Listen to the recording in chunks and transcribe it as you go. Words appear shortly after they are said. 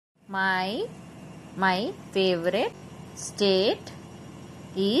My favorite state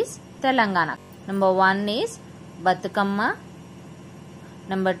is Telangana. Number 1 is Batukamma.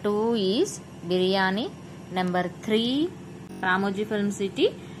 Number 2 is biryani. Number 3, Ramoji Film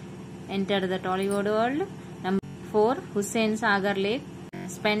City. Enter the Tollywood world. Number 4, Hussain Sagar Lake.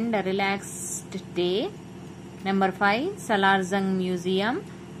 Spend a relaxed day. Number 5, Salarzang Museum.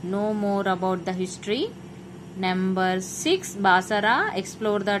 Know more about the history. Number 6, Basara.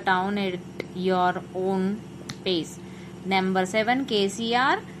 Explore the town at your own pace. Number 7,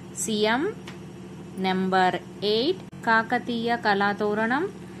 KCR, CM. Number 8, Kakatiya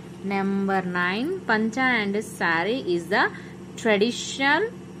Kalatoranam. Number 9, Pancha and Sari is the traditional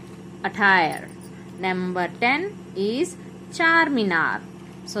attire. Number 10 is Charminar.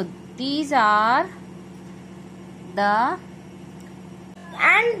 So these are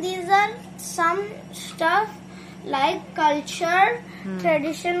some stuff like culture,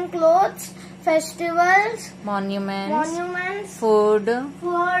 tradition clothes, festivals, monuments, food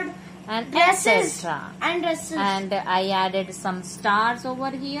and dresses, etc. and dresses. And I added some stars over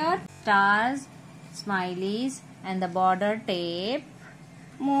here. Stars, smileys and the border tape.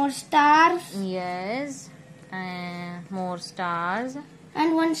 More stars. Yes. More stars.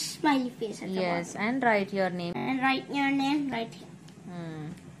 And one smiley face at the yes, bottom. and write your name. And write your name right here.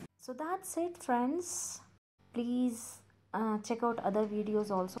 So that's it, friends. Please check out other videos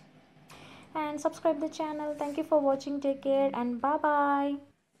also. And subscribe the channel. Thank you for watching. Take care and bye-bye.